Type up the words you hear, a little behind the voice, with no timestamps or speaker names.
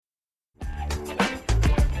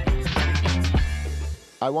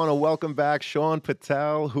I want to welcome back Sean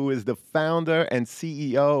Patel, who is the founder and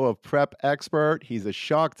CEO of Prep Expert. He's a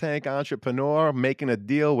Shark Tank entrepreneur making a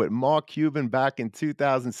deal with Mark Cuban back in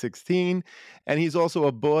 2016. And he's also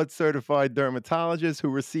a board certified dermatologist who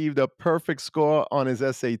received a perfect score on his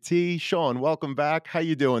SAT. Sean, welcome back. How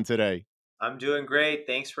you doing today? I'm doing great.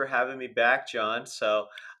 Thanks for having me back, John. So,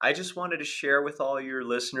 I just wanted to share with all your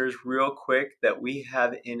listeners real quick that we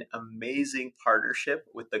have an amazing partnership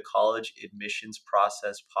with the College Admissions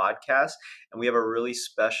Process podcast, and we have a really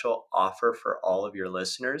special offer for all of your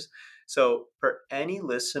listeners. So, for any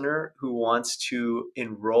listener who wants to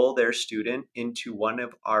enroll their student into one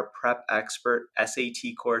of our Prep Expert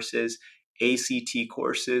SAT courses, ACT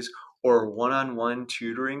courses, or one on one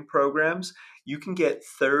tutoring programs, you can get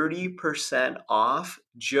 30% off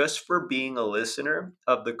just for being a listener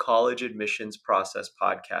of the College Admissions Process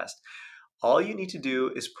podcast. All you need to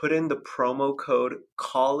do is put in the promo code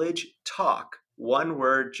College Talk, one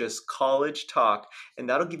word, just College Talk, and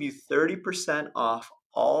that'll give you 30% off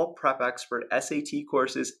all Prep Expert SAT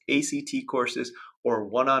courses, ACT courses, or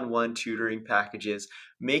one-on-one tutoring packages.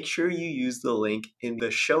 Make sure you use the link in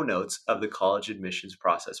the show notes of the College Admissions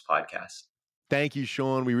Process podcast. Thank you,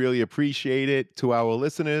 Sean. We really appreciate it. To our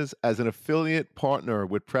listeners, as an affiliate partner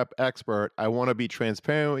with Prep Expert, I want to be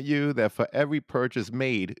transparent with you that for every purchase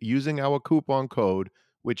made using our coupon code,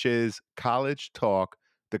 which is College Talk,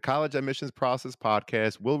 the College Admissions Process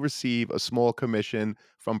podcast will receive a small commission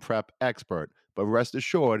from Prep Expert. But rest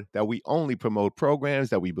assured that we only promote programs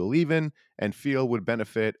that we believe in and feel would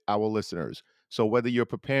benefit our listeners. So whether you're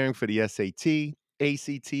preparing for the SAT,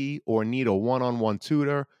 ACT, or need a one-on-one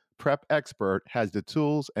tutor, Prep Expert has the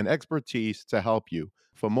tools and expertise to help you.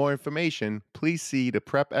 For more information, please see the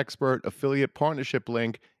Prep Expert affiliate partnership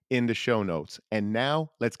link in the show notes. And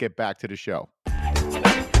now, let's get back to the show.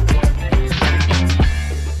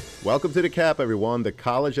 Welcome to the CAP, everyone, the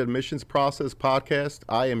College Admissions Process podcast.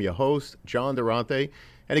 I am your host, John Durante,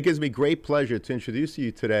 and it gives me great pleasure to introduce to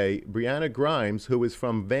you today Briana Grimes, who is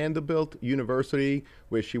from Vanderbilt University,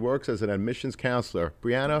 where she works as an admissions counselor.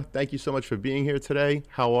 Briana, thank you so much for being here today.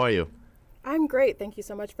 How are you? I'm great. Thank you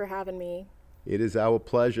so much for having me. It is our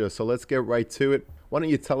pleasure. So let's get right to it. Why don't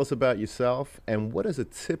you tell us about yourself and what does a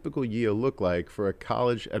typical year look like for a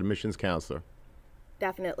college admissions counselor?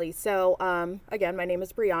 Definitely. So, again, my name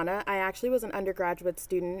is Briana. I actually was an undergraduate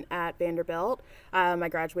student at Vanderbilt. I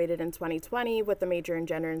graduated in 2020 with a major in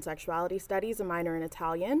gender and sexuality studies, a minor in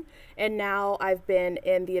Italian. And now I've been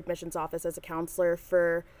in the admissions office as a counselor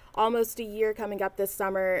for almost a year coming up this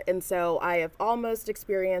summer. And so I have almost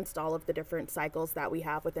experienced all of the different cycles that we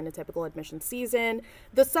have within a typical admission season.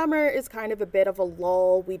 The summer is kind of a bit of a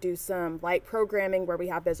lull. We do some light programming where we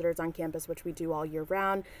have visitors on campus, which we do all year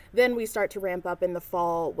round. Then we start to ramp up in the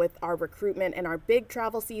fall with our recruitment and our big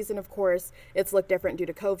travel season. Of course, it's looked different due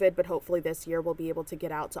to COVID, but hopefully this year we'll be able to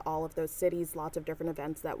get out to all of those cities, lots of different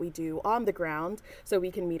events that we do on the ground so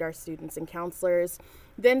we can meet our students and counselors.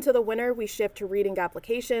 Then to the winter, we shift to reading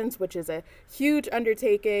applications, which is a huge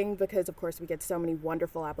undertaking because, of course, we get so many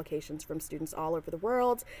wonderful applications from students all over the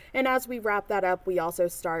world. And as we wrap that up, we also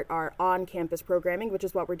start our on-campus programming, which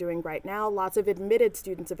is what we're doing right now. Lots of admitted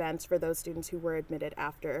students events for those students who were admitted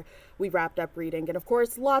after we wrapped up reading. And of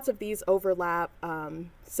course, lots of these overlap.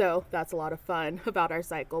 So that's a lot of fun about our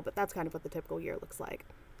cycle, but that's kind of what the typical year looks like.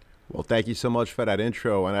 Well, thank you so much for that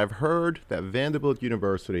intro. And I've heard that Vanderbilt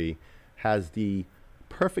University has the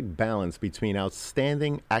perfect balance between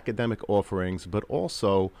outstanding academic offerings, but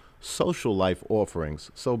also social life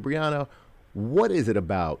offerings. So, Briana, what is it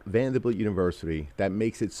about Vanderbilt University that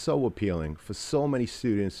makes it so appealing for so many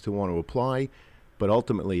students to want to apply, but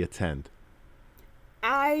ultimately attend?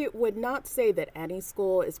 I would not say that any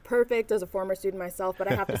school is perfect as a former student myself,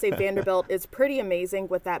 but I have to say Vanderbilt is pretty amazing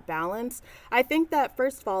with that balance. I think that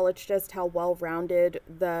first of all, it's just how well-rounded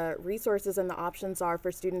the resources and the options are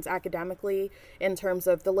for students academically. In terms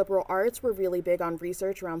of the liberal arts, we're really big on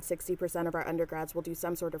research. Around 60% of our undergrads will do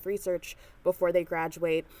some sort of research before they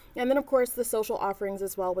graduate. And then of course the social offerings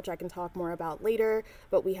as well, which I can talk more about later,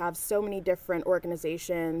 but we have so many different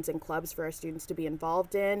organizations and clubs for our students to be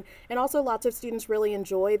involved in. And also lots of students really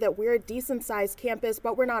enjoy that we're a decent sized campus,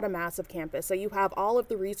 but we're not a massive campus. So you have all of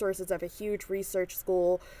the resources of a huge research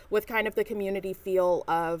school with kind of the community feel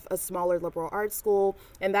of a smaller liberal arts school.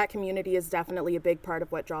 And that community is definitely a big part of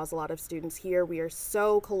what draws a lot of students here. We are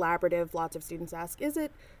so collaborative. Lots of students ask, is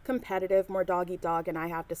it competitive, more dog eat dog? And I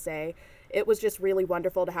have to say, it was just really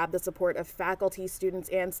wonderful to have the support of faculty, students,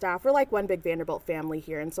 and staff. We're like one big Vanderbilt family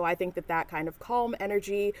here. And so I think that that kind of calm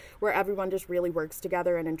energy where everyone just really works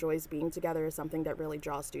together and enjoys being together is something that really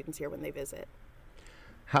draws students here when they visit.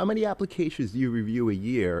 How many applications do you review a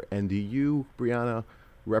year? And do you, Briana,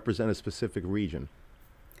 represent a specific region?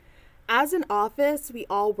 As an office, we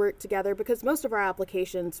all work together because most of our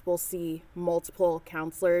applications will see multiple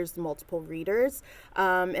counselors, multiple readers.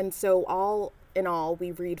 And so, all in all,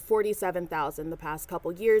 we read 47,000 the past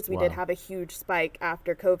couple years. We did Wow. have a huge spike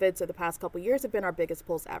after COVID, so the past couple years have been our biggest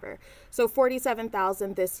pulls ever. So,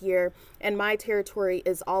 47,000 this year, and my territory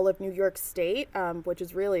is all of New York State, which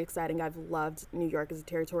is really exciting. I've loved New York as a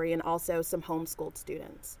territory, and also some homeschooled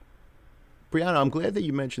students. Brianna, I'm glad that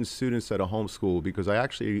you mentioned students that are homeschooled because I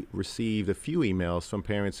actually received a few emails from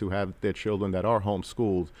parents who have their children that are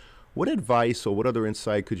homeschooled. What advice or what other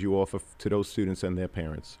insight could you offer to those students and their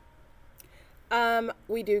parents?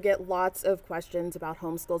 We do get lots of questions about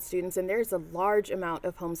homeschooled students, and there's a large amount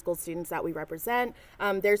of homeschooled students that we represent.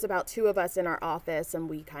 There's about two of us in our office, and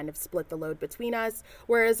we kind of split the load between us.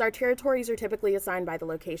 Whereas our territories are typically assigned by the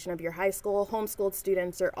location of your high school, homeschooled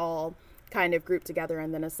students are all kind of grouped together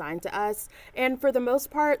and then assigned to us. And for the most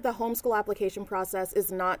part, the homeschool application process is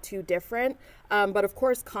not too different. But of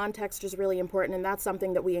course, context is really important, and that's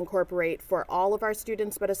something that we incorporate for all of our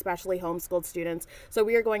students, but especially homeschooled students. So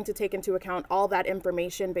we are going to take into account all that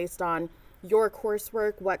information based on your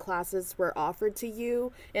coursework, what classes were offered to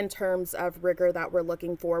you in terms of rigor that we're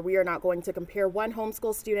looking for. We are not going to compare one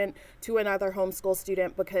homeschool student to another homeschool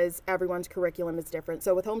student because everyone's curriculum is different.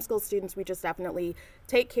 So with homeschool students, we just definitely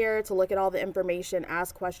take care to look at all the information,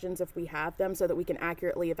 ask questions if we have them so that we can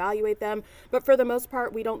accurately evaluate them. But for the most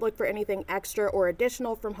part, we don't look for anything extra or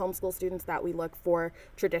additional from homeschool students that we look for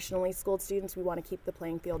traditionally schooled students. We want to keep the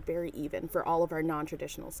playing field very even for all of our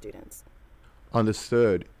non-traditional students.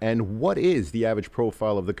 Understood. And what is the average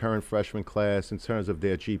profile of the current freshman class in terms of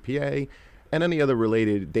their GPA and any other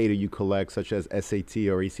related data you collect, such as SAT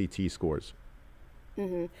or ACT scores?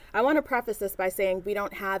 I want to preface this by saying we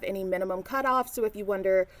don't have any minimum cutoff. So if you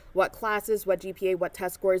wonder what classes, what GPA, what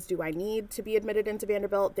test scores do I need to be admitted into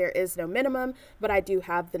Vanderbilt, there is no minimum, but I do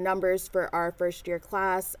have the numbers for our first year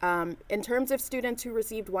class. In terms of students who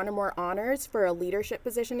received one or more honors for a leadership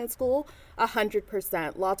position in school,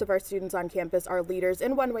 100%. Lots of our students on campus are leaders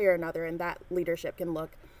in one way or another, and that leadership can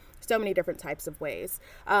look so many different types of ways.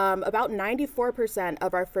 About 94%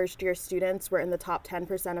 of our first year students were in the top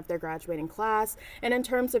 10% of their graduating class. And in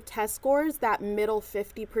terms of test scores, that middle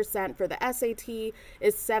 50% for the SAT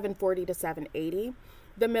is 740 to 780.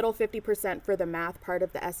 The middle 50% for the math part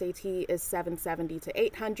of the SAT is 770 to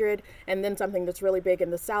 800. And then something that's really big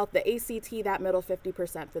in the South, the ACT, that middle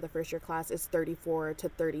 50% for the first year class is 34 to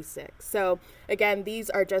 36. So again, these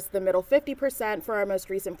are just the middle 50% for our most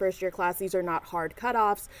recent first year class. These are not hard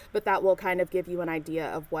cutoffs, but that will kind of give you an idea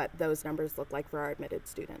of what those numbers look like for our admitted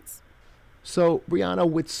students. So, Brianna,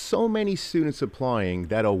 with so many students applying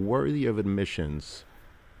that are worthy of admissions,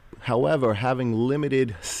 however, having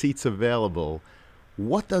limited seats available,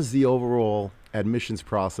 what does the overall admissions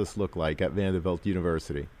process look like at Vanderbilt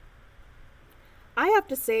University? I have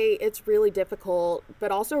to say it's really difficult, but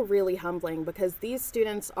also really humbling because these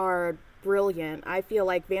students are brilliant. I feel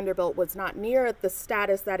like Vanderbilt was not near the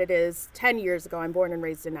status that it is 10 years ago. I'm born and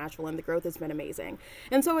raised in Nashville, and the growth has been amazing.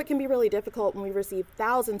 And so it can be really difficult when we receive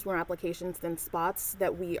thousands more applications than spots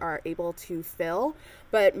that we are able to fill.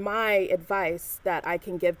 But my advice that I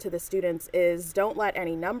can give to the students is don't let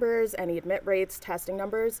any numbers, any admit rates, testing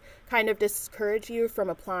numbers kind of discourage you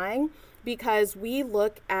from applying, because we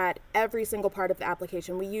look at every single part of the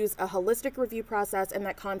application. We use a holistic review process and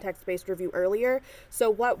that context-based review earlier.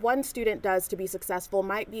 So what one student does to be successful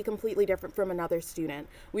might be completely different from another student.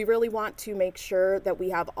 We really want to make sure that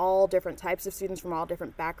we have all different types of students from all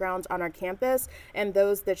different backgrounds on our campus, and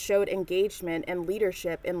those that showed engagement and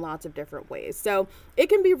leadership in lots of different ways. So it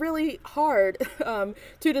can be really hard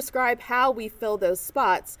to describe how we fill those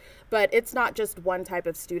spots, but it's not just one type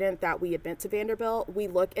of student that we admit to Vanderbilt. We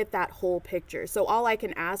look at that whole picture. So all I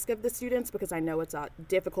can ask of the students, because I know it's a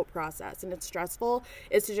difficult process and it's stressful,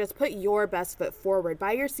 is to just put your best foot forward.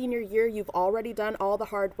 By your senior year, you've already done all the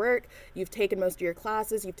hard work. You've taken most of your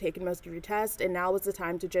classes, you've taken most of your tests, and now is the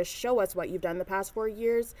time to just show us what you've done the past 4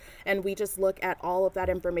 years. And we just look at all of that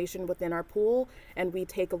information within our pool, and we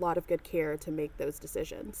take a lot of good care to make those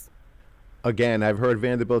decisions. Again, I've heard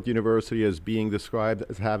Vanderbilt University as being described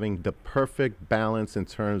as having the perfect balance in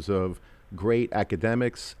terms of great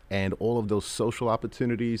academics and all of those social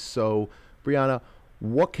opportunities. So, Brianna,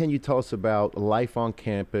 what can you tell us about life on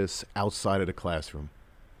campus outside of the classroom?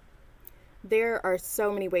 There are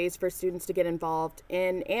so many ways for students to get involved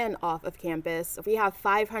in and off of campus. We have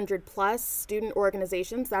 500 plus student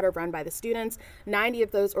organizations that are run by the students. 90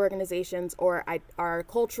 of those organizations are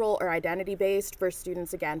cultural or identity based for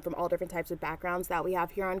students, again, from all different types of backgrounds that we have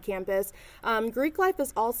here on campus. Greek life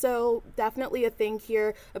is also definitely a thing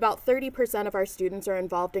here. About 30% of our students are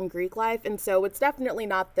involved in Greek life, and so it's definitely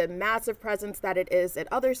not the massive presence that it is at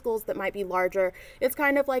other schools that might be larger. It's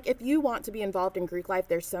kind of like if you want to be involved in Greek life,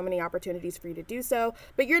 there's so many opportunities for you to do so,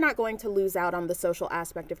 but you're not going to lose out on the social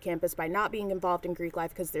aspect of campus by not being involved in Greek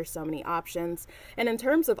life because there's so many options. And in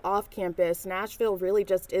terms of off campus, Nashville really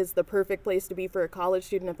just is the perfect place to be for a college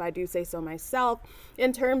student, if I do say so myself.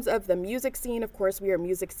 In terms of the music scene, of course, we are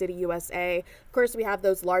Music City, USA. Of course, we have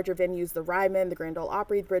those larger venues, the Ryman, the Grand Ole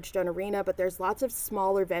Opry, the Bridgestone Arena, but there's lots of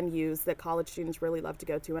smaller venues that college students really love to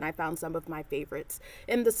go to, and I found some of my favorites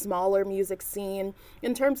in the smaller music scene.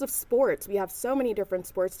 In terms of sports, we have so many different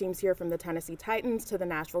sports teams here, from the Tennessee Titans to the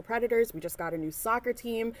Nashville Predators. We just got a new soccer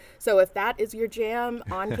team. So if that is your jam,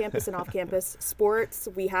 on campus and off campus sports,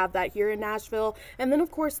 we have that here in Nashville. And then,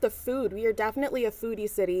 of course, the food. We are definitely a foodie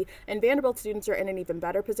city, and Vanderbilt students are in an even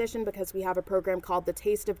better position because we have a program called the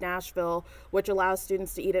Taste of Nashville, which allows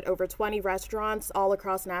students to eat at over 20 restaurants all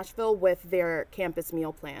across Nashville with their campus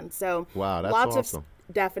meal plan. So Wow, that's lots awesome. of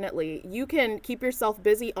Definitely. You can keep yourself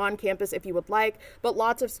busy on campus if you would like, but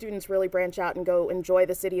lots of students really branch out and go enjoy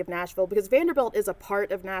the city of Nashville because Vanderbilt is a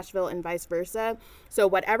part of Nashville and vice versa. So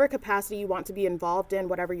whatever capacity you want to be involved in,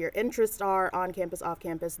 whatever your interests are on campus, off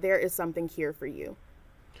campus, there is something here for you.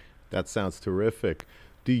 That sounds terrific.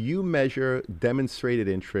 Do you measure demonstrated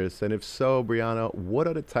interest? And if so, Brianna, what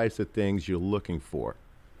are the types of things you're looking for?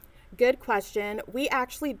 Good question. We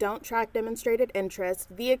actually don't track demonstrated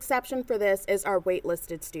interest. The exception for this is our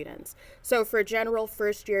waitlisted students. So for general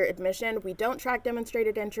first year admission, we don't track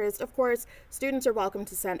demonstrated interest. Of course, students are welcome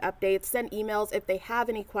to send updates, send emails. If they have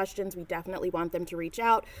any questions, we definitely want them to reach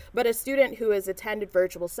out. But a student who has attended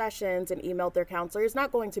virtual sessions and emailed their counselor is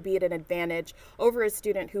not going to be at an advantage over a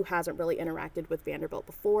student who hasn't really interacted with Vanderbilt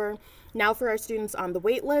before. Now for our students on the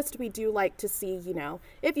wait list, we do like to see,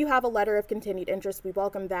 if you have a letter of continued interest, we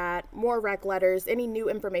welcome that. More rec letters, any new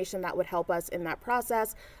information that would help us in that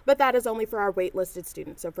process, but that is only for our waitlisted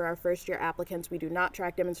students. So for our first year applicants, we do not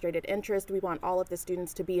track demonstrated interest. We want all of the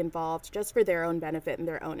students to be involved just for their own benefit and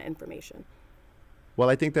their own information. Well,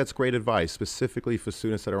 I think that's great advice, specifically for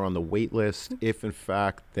students that are on the wait list. If, in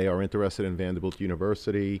fact, they are interested in Vanderbilt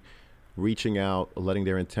University, reaching out, letting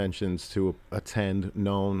their intentions to attend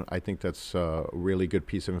known, I think that's a really good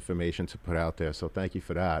piece of information to put out there. So thank you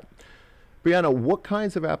for that. Brianna, what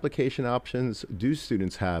kinds of application options do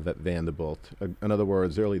students have at Vanderbilt? In other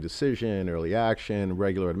words, early decision, early action,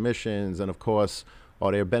 regular admissions, and of course,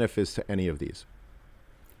 are there benefits to any of these?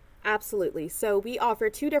 Absolutely. So we offer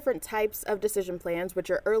two different types of decision plans, which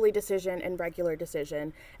are early decision and regular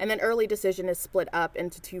decision. And then early decision is split up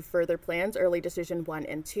into two further plans, early decision 1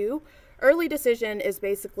 and 2. Early decision is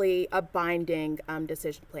basically a binding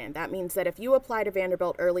decision plan. That means that if you apply to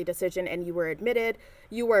Vanderbilt early decision and you were admitted,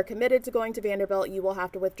 you were committed to going to Vanderbilt, you will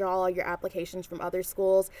have to withdraw all your applications from other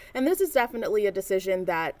schools. And this is definitely a decision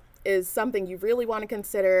that is something you really want to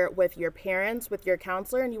consider with your parents, with your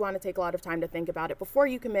counselor, and you want to take a lot of time to think about it before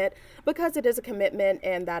you commit, because it is a commitment,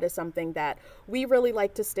 and that is something that we really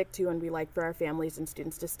like to stick to, and we like for our families and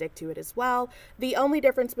students to stick to it as well. The only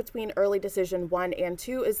difference between early decision 1 and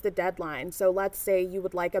 2 is the deadline. So let's say you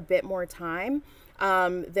would like a bit more time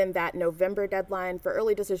than that November deadline. For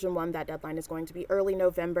early decision 1, that deadline is going to be early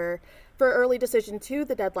November. For early decision 2,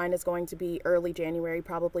 the deadline is going to be early January,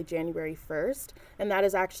 probably January 1st. And that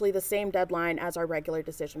is actually the same deadline as our regular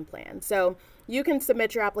decision plan. So you can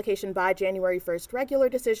submit your application by January 1st regular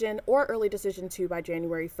decision, or early decision 2 by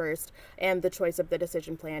January 1st, and the choice of the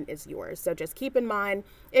decision plan is yours. So just keep in mind,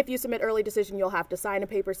 if you submit early decision, you'll have to sign a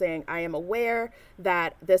paper saying, I am aware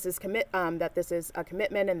that this is a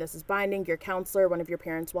commitment and this is binding. Your counselor, one of your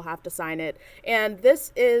parents, will have to sign it. And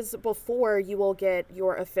this is before you will get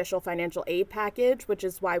your official financial aid package, which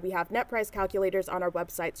is why we have net price calculators on our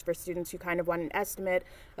websites for students who kind of want an estimate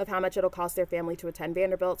of how much it'll cost their family to attend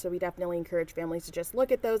Vanderbilt. So we definitely encourage families to just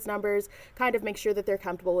look at those numbers, kind of make sure that they're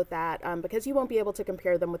comfortable with that, because you won't be able to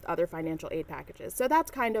compare them with other financial aid packages. So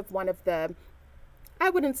that's kind of one of the, I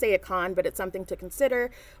wouldn't say a con, but it's something to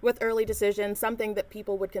consider with early decision. Something that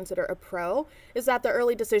people would consider a pro is that the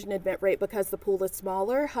early decision admit rate, because the pool is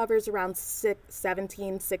smaller, hovers around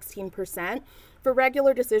 16%. For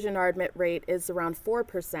regular decision, our admit rate is around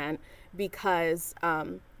 4% because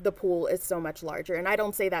the pool is so much larger. And I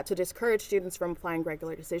don't say that to discourage students from applying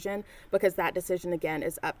regular decision, because that decision, again,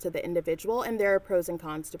 is up to the individual, and there are pros and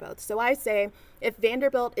cons to both. So I say if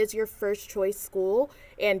Vanderbilt is your first choice school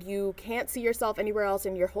and you can't see yourself anywhere else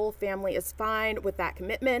and your whole family is fine with that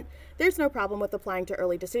commitment, there's no problem with applying to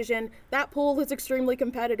early decision. That pool is extremely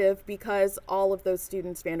competitive because all of those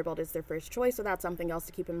students, Vanderbilt is their first choice, so that's something else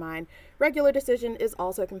to keep in mind. Regular decision is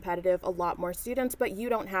also competitive, a lot more students, but you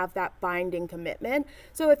don't have that binding commitment.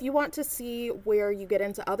 So if you want to see where you get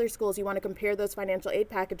into other schools, you want to compare those financial aid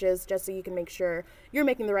packages just so you can make sure you're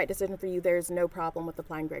making the right decision for you, there's no problem with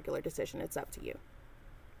applying regular decision. It's up to you.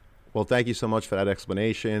 Well, thank you so much for that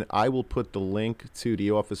explanation. I will put the link to the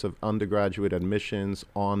Office of Undergraduate Admissions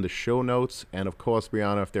on the show notes. And of course,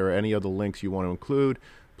 Briana, if there are any other links you want to include,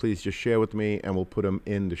 please just share with me and we'll put them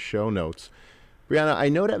in the show notes. Briana, I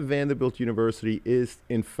know that Vanderbilt University is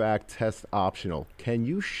in fact test optional. Can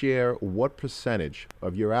you share what percentage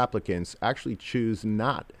of your applicants actually choose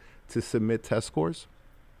not to submit test scores?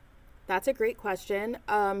 That's a great question.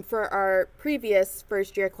 For our previous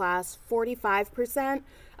first year class, 45%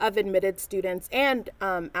 of admitted students and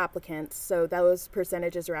applicants, so those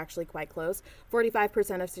percentages are actually quite close.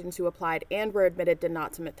 45% of students who applied and were admitted did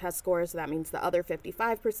not submit test scores, so that means the other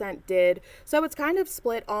 55% did. So it's kind of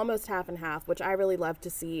split almost half and half, which I really love to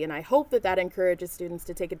see, and I hope that that encourages students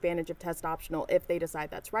to take advantage of test optional if they decide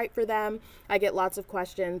that's right for them. I get lots of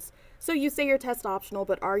questions. So you say you're test optional,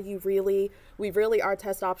 but are you really? We really are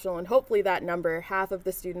test optional, and hopefully that number, half of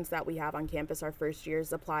the students that we have on campus are first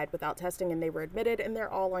years, applied without testing and they were admitted, and they're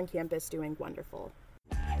all on campus doing wonderful.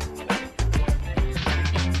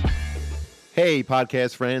 Hey,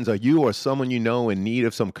 podcast friends, are you or someone you know in need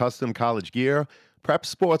of some custom college gear? Prep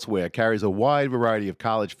Sportswear carries a wide variety of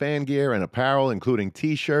college fan gear and apparel, including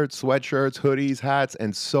t-shirts, sweatshirts, hoodies, hats,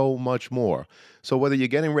 and so much more. So whether you're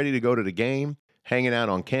getting ready to go to the game, hanging out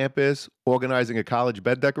on campus, organizing a college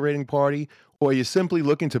bed decorating party, or you're simply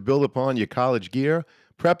looking to build upon your college gear,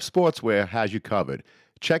 Prep Sportswear has you covered.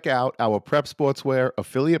 Check out our Prep Sportswear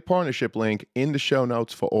affiliate partnership link in the show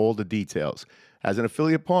notes for all the details. As an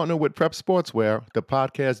affiliate partner with Prep Sportswear, the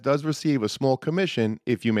podcast does receive a small commission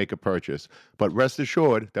if you make a purchase, but rest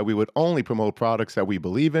assured that we would only promote products that we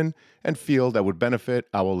believe in and feel that would benefit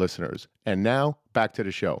our listeners. And now, back to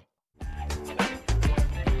the show.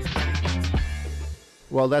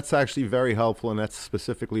 Well, that's actually very helpful, and that's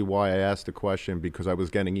specifically why I asked the question, because I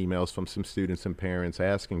was getting emails from some students and parents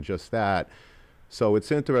asking just that. So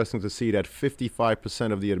it's interesting to see that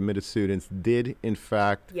 55% of the admitted students did, in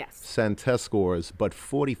fact, send test scores, but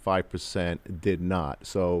 45% did not.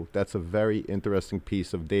 So that's a very interesting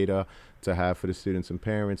piece of data to have for the students and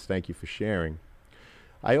parents. Thank you for sharing.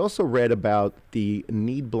 I also read about the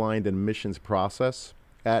need-blind admissions process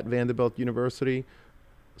at Vanderbilt University.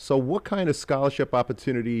 So what kind of scholarship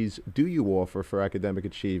opportunities do you offer for academic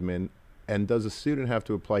achievement, and does a student have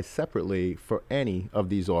to apply separately for any of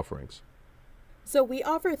these offerings? So we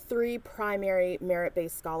offer 3 primary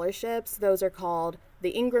merit-based scholarships. Those are called the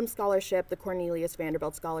Ingram Scholarship, the Cornelius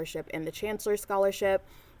Vanderbilt Scholarship, and the Chancellor Scholarship.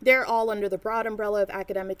 They're all under the broad umbrella of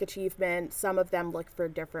academic achievement. Some of them look for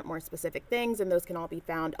different, more specific things, and those can all be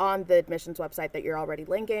found on the admissions website that you're already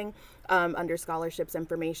linking under scholarships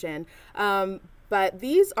information. But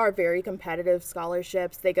these are very competitive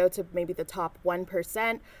scholarships. They go to maybe the top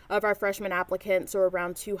 1% of our freshman applicants, or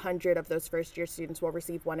around 200 of those first-year students will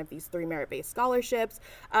receive one of these 3 merit-based scholarships.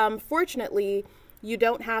 Fortunately, you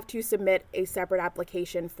don't have to submit a separate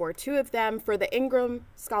application for 2 of them. For the Ingram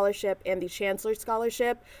Scholarship and the Chancellor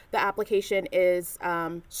Scholarship, the application is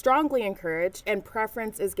strongly encouraged and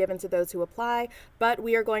preference is given to those who apply, but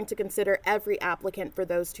we are going to consider every applicant for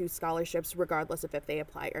those 2 scholarships regardless of if they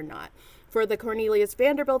apply or not. For the Cornelius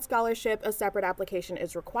Vanderbilt Scholarship, a separate application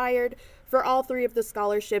is required. For all 3 of the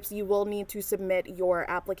scholarships, you will need to submit your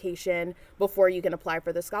application before you can apply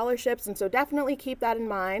for the scholarships. And so definitely keep that in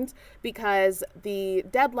mind, because the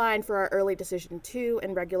deadline for our early decision 2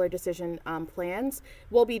 and regular decision plans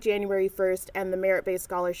will be January 1st, and the merit-based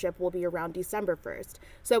scholarship will be around December 1st.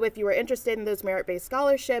 So if you are interested in those merit-based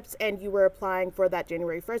scholarships and you were applying for that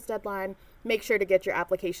January 1st deadline, make sure to get your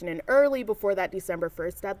application in early before that December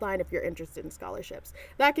 1st deadline if you're interested in scholarships.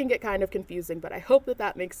 That can get kind of confusing, but I hope that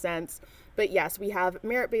that makes sense. But yes, we have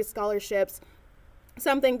merit-based scholarships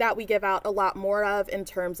Something that we give out a lot more of in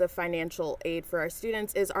terms of financial aid for our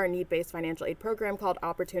students is our need-based financial aid program called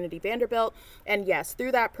Opportunity Vanderbilt. And yes,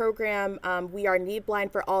 through that program, we are need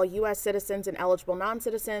blind for all U.S. citizens and eligible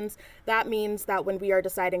non-citizens. That means that when we are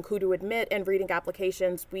deciding who to admit and reading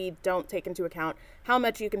applications, we don't take into account how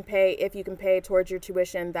much you can pay, if you can pay towards your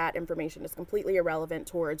tuition. That information is completely irrelevant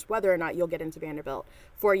towards whether or not you'll get into Vanderbilt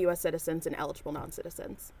for U.S. citizens and eligible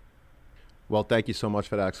non-citizens. Well, thank you so much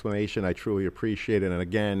for that explanation. I truly appreciate it. And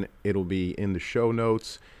again, it'll be in the show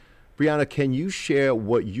notes. Briana, can you share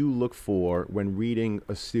what you look for when reading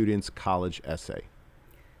a student's college essay?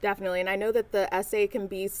 Definitely. And I know that the essay can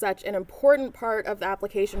be such an important part of the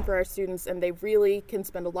application for our students, and they really can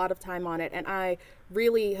spend a lot of time on it. And I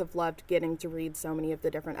really have loved getting to read so many of the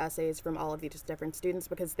different essays from all of these different students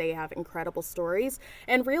because they have incredible stories.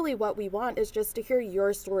 And really, what we want is just to hear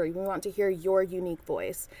your story. We want to hear your unique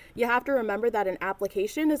voice. You have to remember that an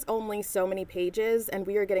application is only so many pages, and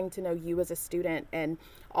we are getting to know you as a student and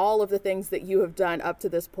all of the things that you have done up to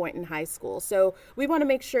this point in high school. So we want to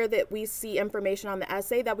make sure that we see information on the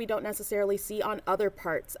essay that we don't necessarily see on other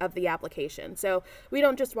parts of the application. So we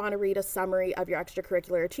don't just want to read a summary of your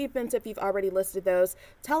extracurricular achievements if you've already listed those.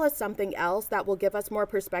 Tell us something else that will give us more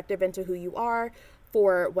perspective into who you are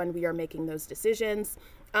for when we are making those decisions.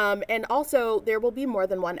 And also, there will be more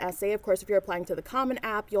than one essay. Of course, if you're applying to the Common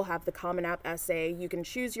App, you'll have the Common App essay. You can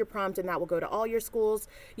choose your prompt, and that will go to all your schools.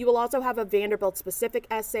 You will also have a Vanderbilt-specific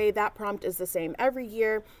essay. That prompt is the same every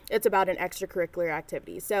year. It's about an extracurricular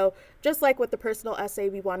activity. So just like with the personal essay,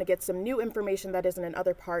 we want to get some new information that isn't in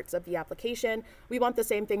other parts of the application. We want the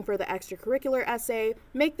same thing for the extracurricular essay.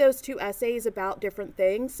 Make those two essays about different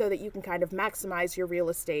things so that you can kind of maximize your real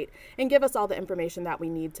estate and give us all the information that we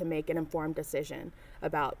need to make an informed decision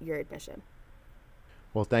about your admission.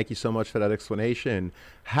 Well, thank you so much for that explanation.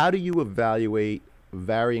 How do you evaluate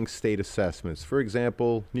varying state assessments? For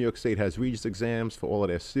example, New York State has Regents exams for all of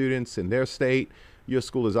their students in their state. Your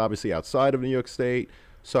school is obviously outside of New York State.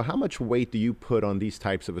 So, how much weight do you put on these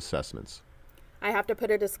types of assessments? I have to put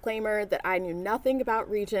a disclaimer that I knew nothing about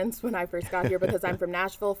Regents when I first got here because I'm from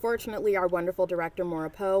Nashville. Fortunately, our wonderful director, Maura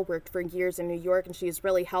Poe, worked for years in New York, and she's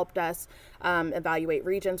really helped us evaluate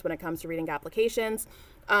Regents when it comes to reading applications.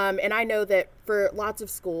 And I know that for lots of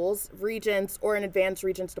schools, Regents or an advanced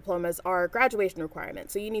Regents diplomas are graduation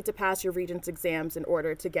requirements. So you need to pass your Regents exams in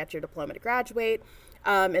order to get your diploma to graduate.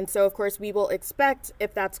 And so, of course, we will expect,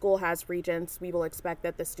 if that school has Regents, we will expect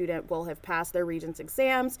that the student will have passed their Regents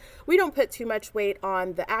exams. We don't put too much weight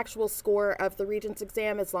on the actual score of the Regents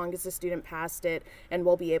exam as long as the student passed it, and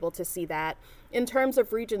we'll be able to see that. In terms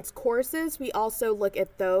of Regents courses, we also look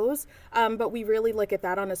at those, but we really look at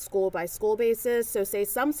that on a school-by-school basis. So say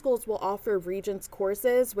some schools will offer Regents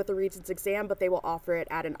courses with a Regents exam, but they will offer it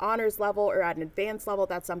at an honors level or at an advanced level.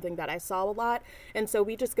 That's something that I saw a lot. And so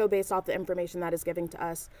we just go based off the information that is given to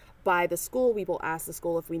us by the school. We will ask the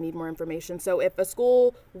school if we need more information. So if a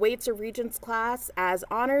school weights a Regents class as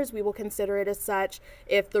honors, we will consider it as such.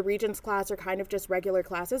 If the Regents class are kind of just regular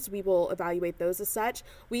classes, we will evaluate those as such.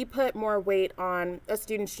 We put more weight on a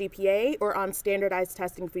student's GPA or on standardized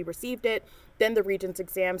testing if we received it than the Regents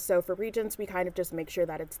exam. So for Regents, we kind of just make sure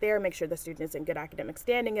that it's there, make sure the student is in good academic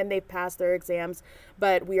standing and they've passed their exams,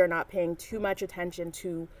 but we are not paying too much attention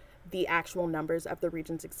to the actual numbers of the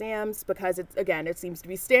Regents exams because it's, again, it seems to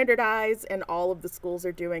be standardized and all of the schools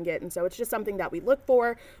are doing it. And so it's just something that we look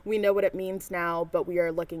for. We know what it means now, but we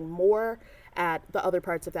are looking more at the other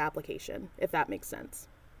parts of the application, if that makes sense.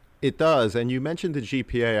 It does. And you mentioned the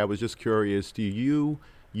GPA. I was just curious, do you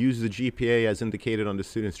use the GPA as indicated on the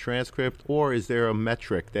student's transcript, or is there a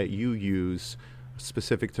metric that you use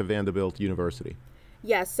specific to Vanderbilt University?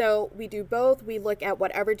 Yes, so we do both. We look at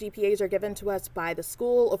whatever GPAs are given to us by the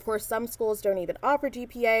school. Of course, some schools don't even offer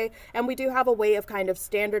GPA, and we do have a way of kind of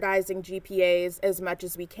standardizing GPAs as much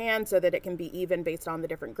as we can so that it can be even based on the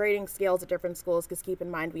different grading scales at different schools, because keep in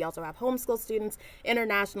mind, we also have homeschool students,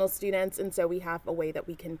 international students, and so we have a way that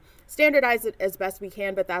we can standardize it as best we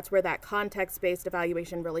can, but that's where that context-based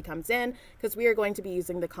evaluation really comes in, because we are going to be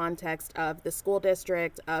using the context of the school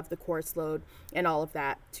district, of the course load, and all of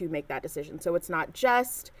that to make that decision. So it's not just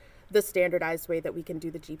the standardized way that we can do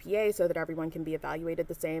the GPA so that everyone can be evaluated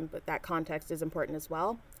the same, but that context is important as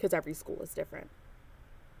well because every school is different.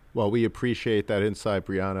 Well, we appreciate that insight,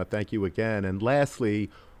 Briana. Thank you again. And lastly,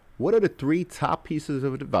 what are the three top pieces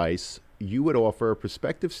of advice you would offer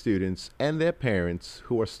prospective students and their parents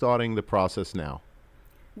who are starting the process now?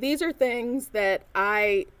 These are things that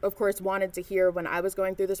I, of course, wanted to hear when I was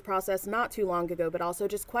going through this process not too long ago, but also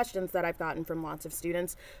just questions that I've gotten from lots of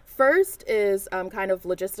students. First is kind of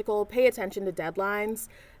logistical. Pay attention to deadlines.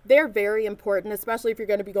 they're very important, especially if you're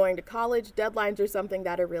going to be going to college. Deadlines are something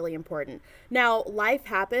that are really important. Now, life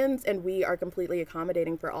happens, and we are completely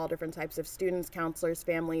accommodating for all different types of students, counselors,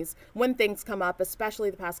 families. When things come up, especially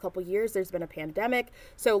the past couple years, there's been a pandemic.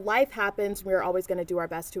 So life happens. We're always going to do our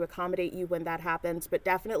best to accommodate you when that happens, but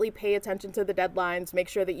definitely pay attention to the deadlines. Make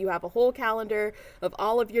sure that you have a whole calendar of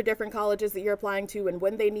all of your different colleges that you're applying to and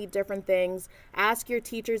when they need different things. Ask your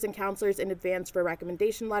teachers and counselors in advance for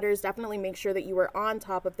recommendation letters. Definitely make sure that you are on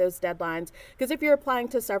top of those deadlines, because if you're applying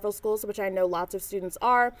to several schools, which I know lots of students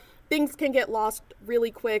are, things can get lost really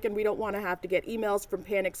quick, and we don't want to have to get emails from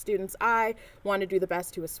panicked students. I want to do the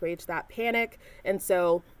best to assuage that panic, and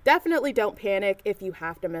so definitely don't panic if you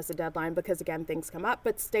have to miss a deadline, because again, things come up,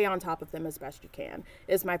 but stay on top of them as best you can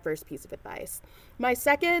is my first piece of advice. My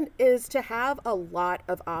second is to have a lot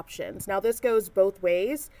of options. Now, this goes both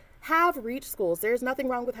ways. Have reach schools. There's nothing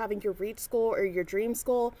wrong with having your reach school or your dream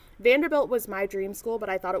school. Vanderbilt was my dream school, but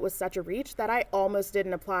I thought it was such a reach that I almost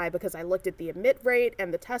didn't apply, because I looked at the admit rate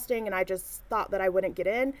and the testing, and I just thought that I wouldn't get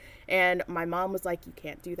in. And my mom was like, you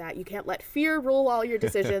can't do that. You can't let fear rule all your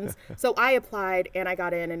decisions. So I applied and I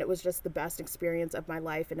got in, and it was just the best experience of my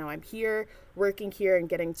life. And now I'm here, working here, and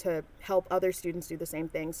getting to help other students do the same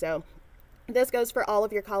thing. So this goes for all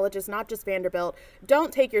of your colleges, not just Vanderbilt.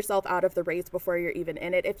 Don't take yourself out of the race before you're even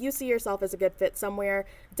in it. If you see yourself as a good fit somewhere,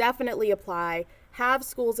 definitely apply. Have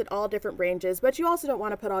schools at all different ranges, but you also don't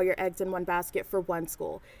want to put all your eggs in one basket for one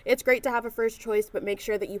school. It's great to have a first choice, but make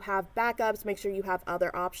sure that you have backups, make sure you have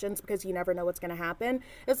other options, because you never know what's going to happen.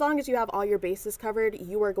 As long as you have all your bases covered,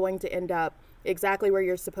 you are going to end up exactly where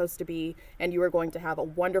you're supposed to be, and you are going to have a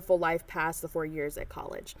wonderful life past the 4 years at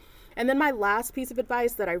college. And then my last piece of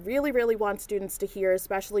advice that I really, really want students to hear,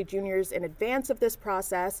 especially juniors in advance of this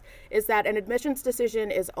process, is that an admissions decision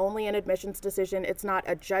is only an admissions decision. It's not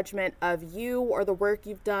a judgment of you or the work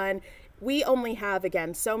you've done. We only have,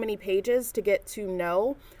 again, so many pages to get to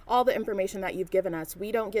know all the information that you've given us.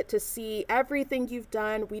 We don't get to see everything you've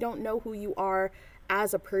done. We don't know who you are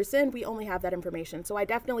as a person. We only have that information. So I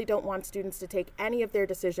definitely don't want students to take any of their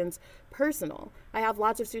decisions personal. I have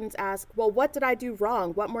lots of students ask, well, what did I do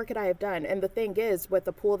wrong? What more could I have done? And the thing is, with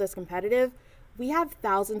a pool this competitive, we have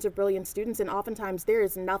thousands of brilliant students, and oftentimes there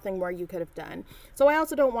is nothing more you could have done. So I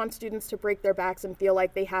also don't want students to break their backs and feel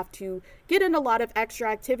like they have to get in a lot of extra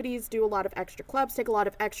activities, do a lot of extra clubs, take a lot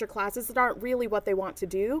of extra classes that aren't really what they want to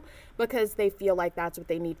do, because they feel like that's what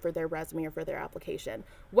they need for their resume or for their application.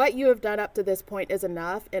 What you have done up to this point is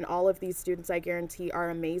enough, and all of these students, I guarantee, are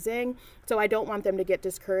amazing. So I don't want them to get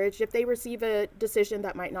discouraged if they receive a decision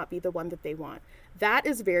that might not be the one that they want. That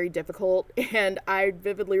is very difficult, and I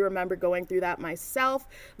vividly remember going through that myself,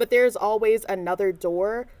 but there's always another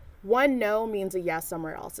door. One no means a yes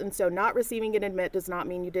somewhere else, and so not receiving an admit does not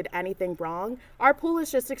mean you did anything wrong. Our pool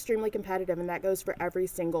is just extremely competitive, and that goes for every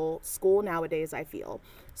single school nowadays, I feel.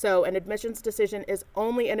 So an admissions decision is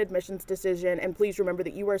only an admissions decision, and please remember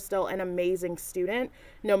that you are still an amazing student,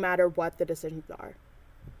 no matter what the decisions are.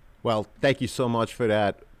 Well, thank you so much for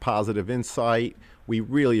that positive insight. We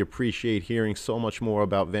really appreciate hearing so much more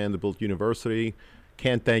about Vanderbilt University.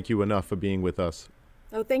 Can't thank you enough for being with us.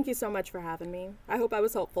 Oh, thank you so much for having me. I hope I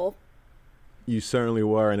was helpful. You certainly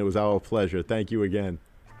were, and it was our pleasure. Thank you again.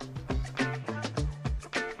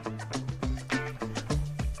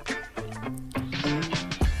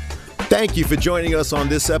 Thank you for joining us on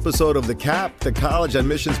this episode of the CAP, the College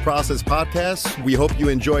Admissions Process Podcast. We hope you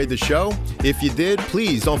enjoyed the show. If you did,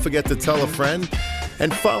 please don't forget to tell a friend,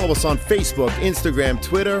 and follow us on Facebook, Instagram,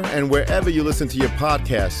 Twitter, and wherever you listen to your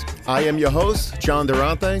podcasts. I am your host, John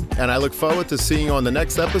Durante, and I look forward to seeing you on the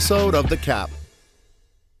next episode of the CAP.